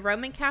Pope and the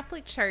Roman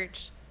Catholic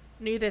Church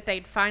knew that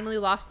they'd finally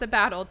lost the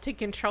battle to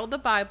control the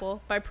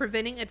Bible by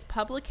preventing its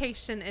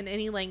publication in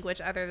any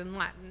language other than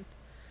Latin.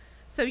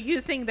 So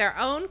using their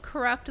own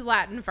corrupt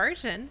Latin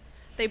version,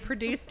 they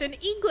produced an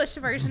English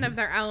version of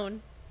their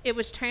own. It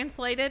was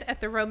translated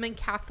at the Roman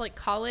Catholic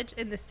College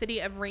in the city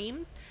of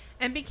Reims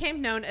and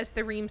became known as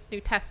the Reims New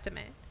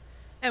Testament.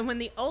 And when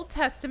the Old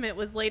Testament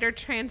was later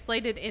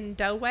translated in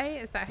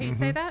Douay, is that how you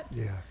say that?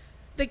 Yeah.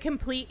 The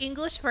complete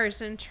English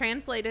version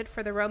translated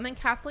for the Roman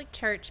Catholic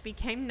Church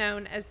became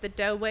known as the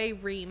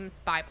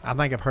Douay-Reims Bible. I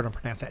think I've heard them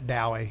pronounce that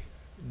Douay.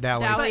 Douay.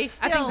 But I think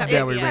still, that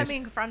it's makes sense.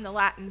 coming from the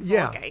Latin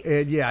Yeah, Vulgate.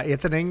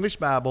 it's an English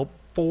Bible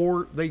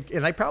and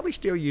they probably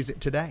still use it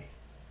today.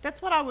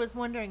 That's what I was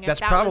wondering. If That's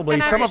that probably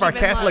was some of our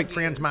even Catholic love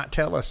friends use. might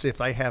tell us if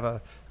they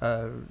have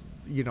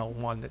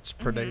one that's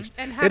produced.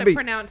 And how to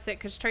pronounce it,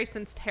 because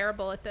Trayson's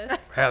terrible at this.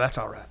 Yeah, that's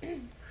all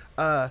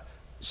right.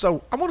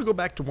 So I want to go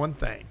back to one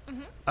thing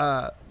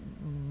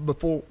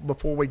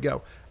before we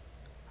go.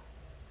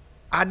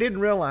 I didn't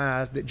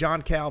realize that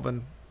John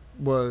Calvin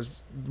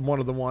was one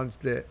of the ones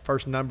that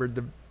first numbered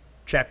the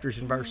chapters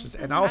and verses,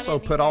 and also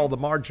put all the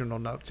marginal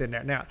notes in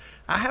there. Now,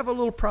 I have a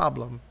little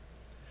problem.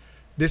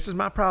 This is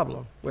my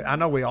problem. I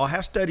know we all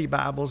have study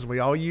Bibles, and we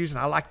all use, and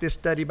I like this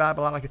study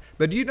Bible. I like it.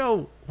 But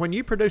when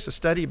you produce a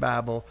study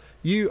Bible,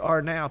 you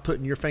are now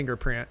putting your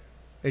fingerprint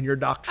in your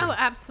doctrine. Oh,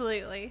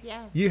 absolutely.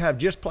 Yes. You have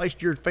just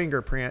placed your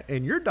fingerprint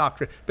in your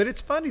doctrine. But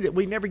it's funny that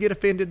we never get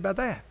offended by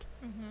that.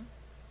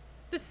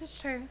 This is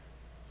true.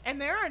 And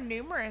there are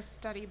numerous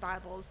study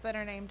Bibles that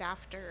are named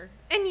after.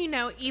 And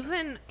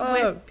even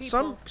with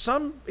people.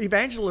 Some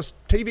evangelists,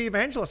 TV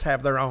evangelists,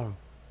 have their own.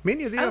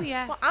 Many of them. Oh,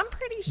 yes. Well, I'm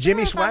pretty sure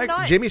Jimmy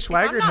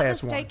Swaggart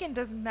has one. Mistaken,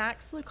 does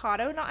Max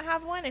Lucado not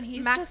have one? And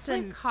he's Max just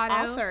an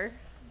Lucado. author.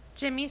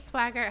 Jimmy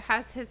Swaggart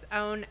has his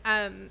own.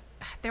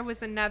 There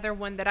was another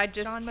one that I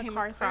just John came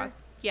MacArthur? across.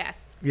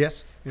 Yes.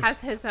 Yes.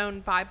 Has his own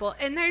Bible.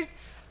 And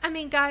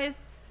guys,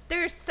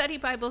 there's study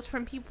Bibles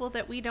from people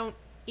that we don't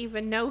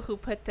even know who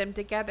put them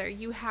together.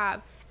 You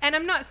have, and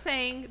I'm not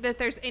saying that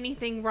there's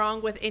anything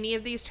wrong with any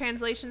of these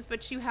translations,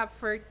 but you have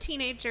for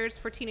teenagers,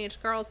 for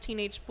teenage girls,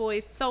 teenage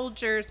boys,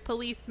 soldiers,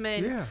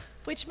 policemen. Yeah.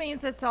 Which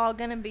means it's not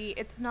going to be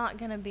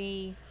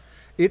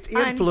It's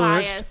influenced.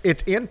 unbiased.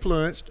 It's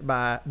influenced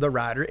by the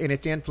writer, and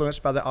it's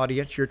influenced by the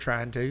audience you're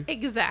trying to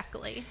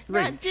Exactly.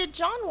 Now, reach. did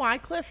John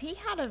Wycliffe, he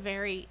had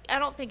I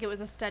don't think it was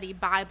a study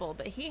Bible,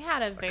 but he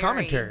had a very...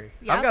 Commentary.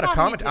 Yeah, I've got a I thought he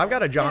comment. did. I've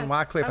got a John Yes.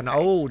 Wycliffe, an Okay.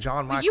 old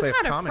John Well, you Wycliffe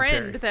had a commentary.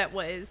 friend that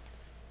was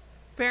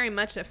very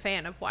much a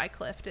fan of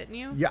Wycliffe, didn't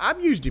you? Yeah,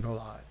 I've used him a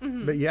lot.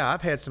 But yeah,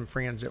 I've had some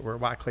friends that were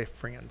Wycliffe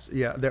friends.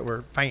 Yeah, that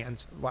were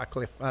fans.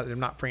 Wycliffe, I'm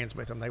not friends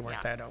with them. They weren't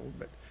Yeah. that old,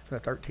 but from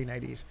the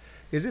 1380s.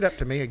 Is it up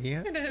to me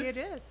again? It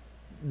is.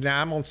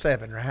 Now I'm on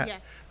 7, right?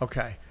 Yes.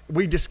 Okay.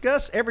 We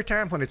discuss every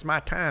time when it's my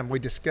time, we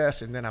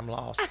discuss and then I'm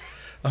lost.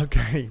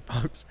 Okay,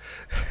 folks.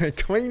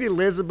 Queen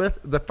Elizabeth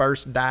I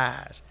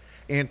dies,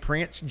 and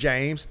Prince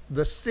James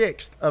VI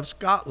of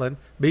Scotland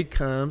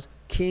becomes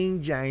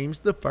King James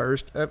I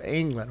of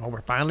England. Well,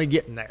 we're finally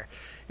getting there.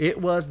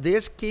 It was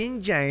this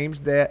King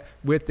James that,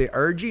 with the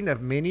urging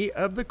of many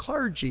of the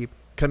clergy,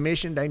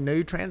 commissioned a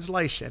new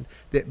translation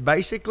that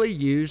basically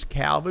used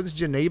Calvin's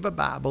Geneva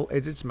Bible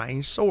as its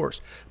main source,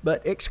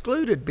 but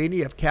excluded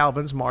many of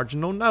Calvin's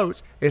marginal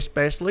notes,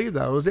 especially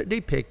those that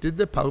depicted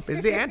the Pope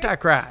as the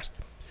Antichrist.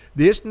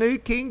 This new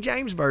King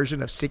James Version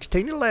of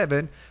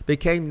 1611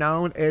 became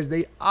known as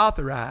the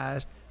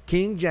Authorized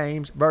King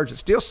James Version.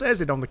 Still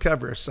says it on the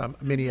cover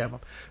of many of them,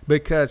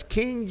 because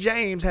King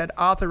James had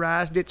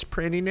authorized its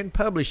printing and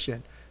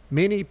publishing.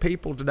 Many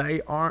people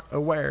today aren't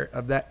aware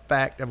of that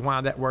fact of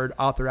why that word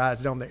authorized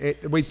is on there.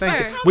 We think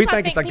Sure.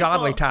 it's a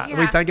godly title. Yeah.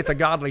 We think it's a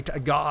godly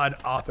God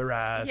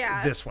authorized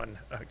Yeah. this one.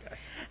 Okay.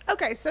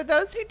 Okay, so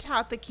those who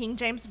tout the King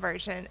James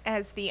Version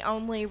as the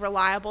only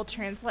reliable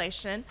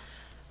translation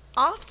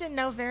often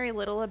know very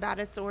little about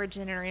its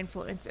origin or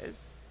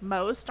influences.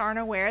 Most aren't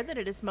aware that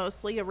it is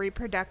mostly a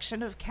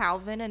reproduction of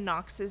Calvin and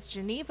Knox's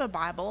Geneva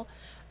Bible,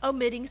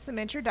 omitting some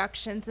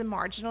introductions and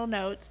marginal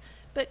notes,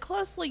 but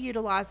closely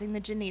utilizing the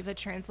Geneva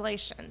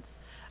translations.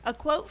 A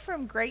quote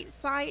from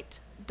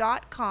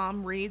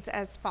GreatSite.com reads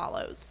as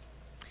follows: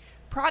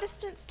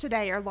 Protestants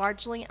today are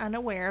largely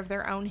unaware of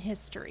their own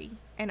history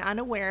and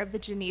unaware of the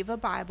Geneva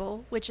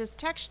Bible, which is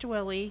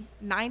textually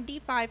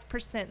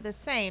 95% the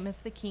same as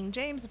the King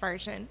James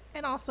Version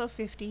and also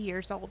 50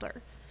 years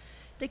older.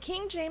 The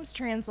King James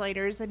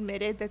translators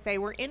admitted that they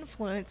were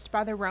influenced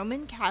by the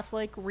Roman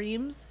Catholic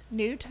Rheims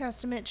New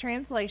Testament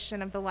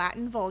translation of the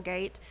Latin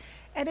Vulgate,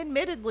 and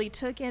admittedly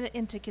took it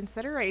into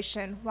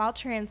consideration while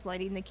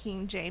translating the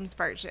King James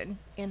Version.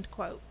 End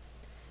quote.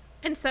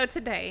 And so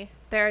today,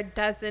 there are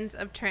dozens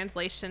of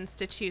translations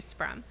to choose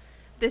from.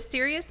 The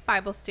serious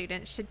Bible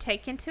student should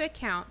take into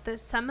account that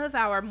some of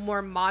our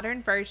more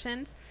modern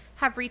versions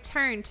have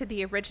returned to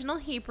the original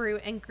Hebrew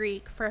and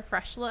Greek for a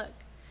fresh look.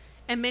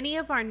 And many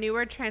of our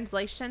newer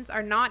translations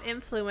are not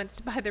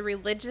influenced by the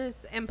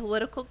religious and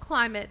political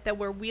climate that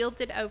were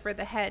wielded over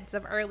the heads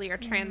of earlier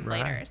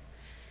translators.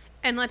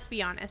 And let's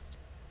be honest,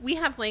 we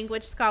have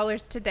language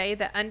scholars today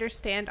that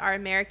understand our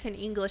American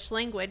English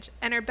language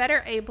and are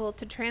better able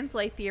to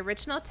translate the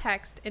original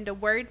text into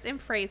words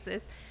and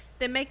phrases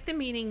that make the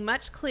meaning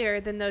much clearer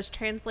than those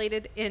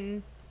translated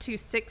into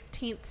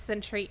 16th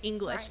century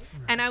English.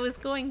 Right. And I was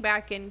going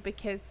back in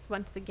because,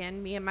 once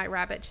again, me and my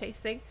rabbit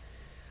chasing.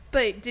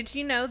 But did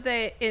you know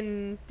that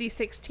in the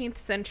 16th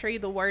century,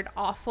 the word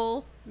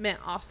awful meant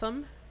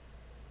awesome?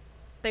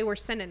 They were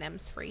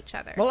synonyms for each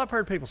other. Well, I've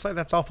heard people say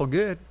that's awful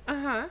good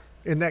Uh-huh.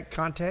 in that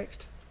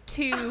context.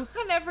 To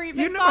I never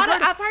even You never thought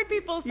heard it. I've heard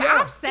people say,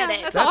 Yeah. I've said Yeah,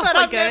 it. that's what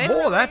awfully I've good.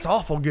 never Boy, that's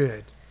awful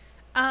good.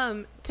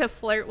 to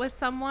flirt with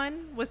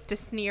someone was to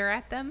sneer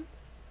at them.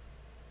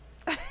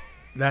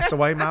 That's the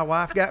way my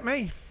wife got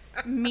me.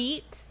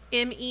 Meat,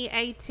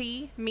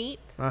 M-E-A-T, meat,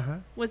 Uh-huh.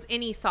 was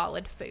any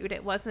solid food.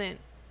 It wasn't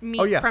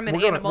meat from an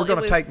animal. We're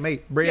going to take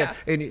meat, bread.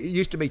 Yeah. And it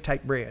used to be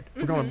take bread.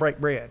 We're going to break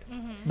bread.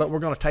 But we're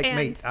going to take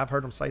meat. I've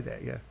heard them say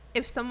that, yeah.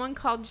 If someone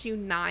called you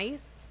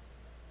nice,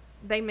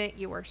 they meant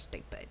you were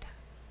stupid.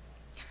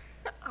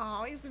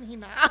 Oh, isn't he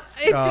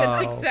nice?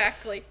 It's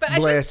exactly. But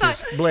Bless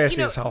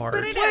his heart.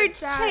 but it- words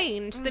that-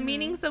 change. The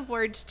meanings of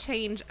words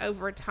change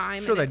over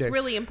time, Sure and it's they do.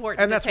 really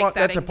important And to that's take what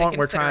that that's the into point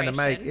we're trying to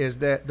make consideration. is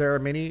that there are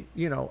many,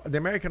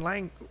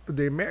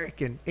 the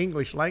American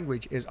English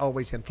language is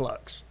always in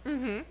flux.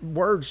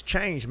 Words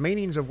change,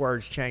 meanings of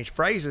words change,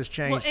 phrases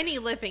change. Well, any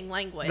living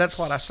language. That's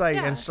what I say.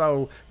 Yeah. And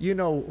so,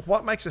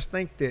 what makes us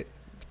think that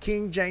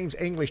King James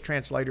English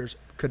translators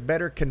could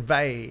better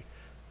convey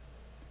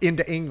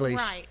into English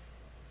Right.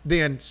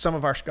 than some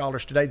of our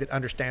scholars today that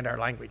understand our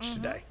language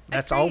today.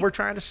 That's all Agreed. we're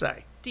trying to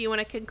say. Do you want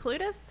to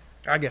conclude us?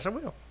 I guess I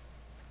will.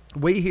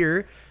 We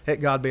here at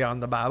God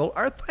Beyond the Bible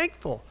are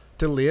thankful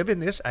to live in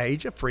this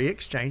age of free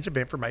exchange of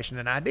information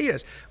and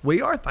ideas.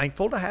 We are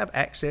thankful to have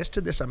access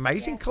to this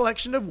amazing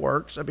collection of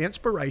works of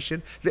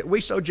inspiration that we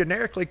so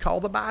generically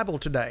call the Bible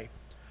today.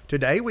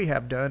 Today we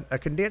have done a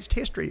condensed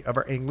history of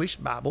our English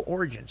Bible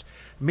origins.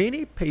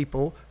 Many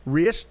people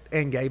risked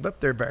and gave up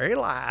their very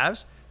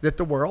lives that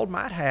the world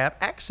might have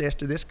access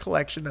to this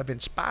collection of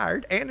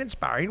inspired and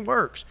inspiring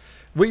works.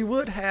 We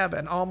would have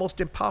an almost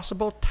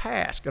impossible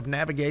task of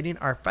navigating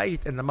our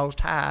faith in the Most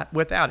High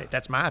without it.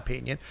 That's my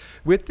opinion.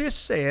 With this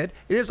said,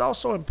 it is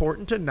also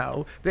important to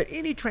know that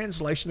any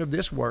translation of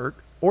this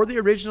work or the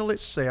original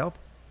itself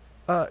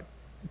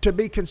to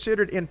be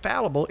considered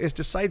infallible is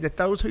to say that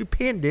those who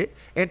penned it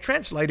and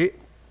translated it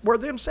were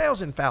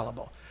themselves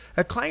infallible.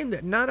 A claim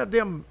that none of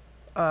them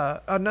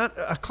made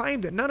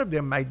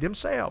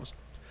themselves.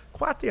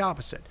 Quite the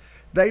opposite.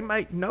 They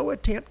make no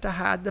attempt to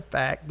hide the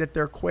fact that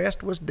their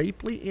quest was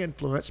deeply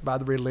influenced by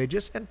the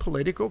religious and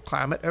political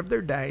climate of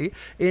their day,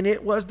 and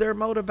it was their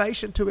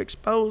motivation to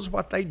expose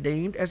what they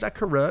deemed as a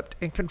corrupt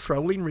and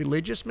controlling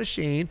religious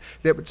machine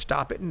that would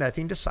stop at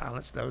nothing to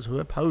silence those who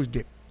opposed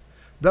it.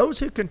 Those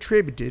who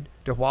contributed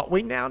to what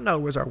we now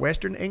know as our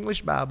Western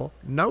English Bible,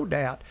 no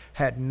doubt,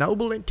 had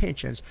noble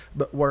intentions,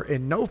 but were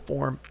in no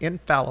form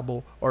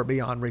infallible or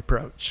beyond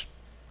reproach.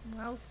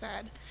 Well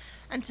said.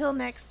 Until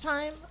next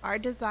time, our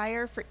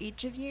desire for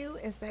each of you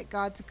is that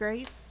God's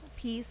grace,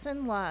 peace,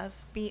 and love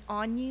be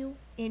on you,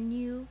 in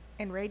you,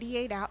 and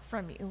radiate out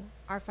from you,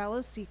 our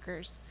fellow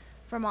seekers,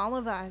 from all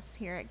of us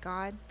here at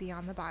God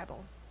Beyond the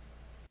Bible.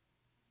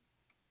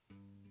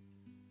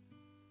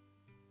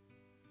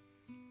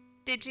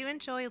 Did you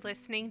enjoy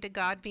listening to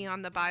God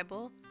Beyond the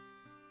Bible?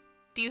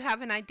 Do you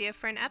have an idea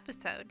for an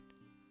episode?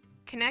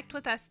 Connect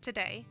with us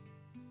today.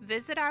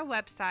 Visit our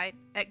website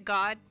at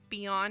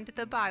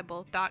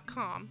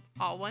godbeyondthebible.com,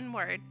 all one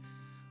word,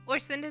 or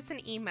send us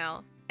an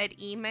email at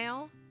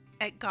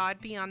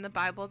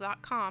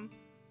email@godbeyondthebible.com,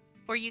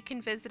 or you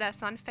can visit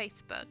us on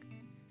Facebook.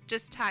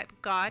 Just type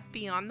God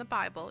Beyond the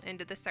Bible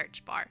into the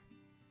search bar.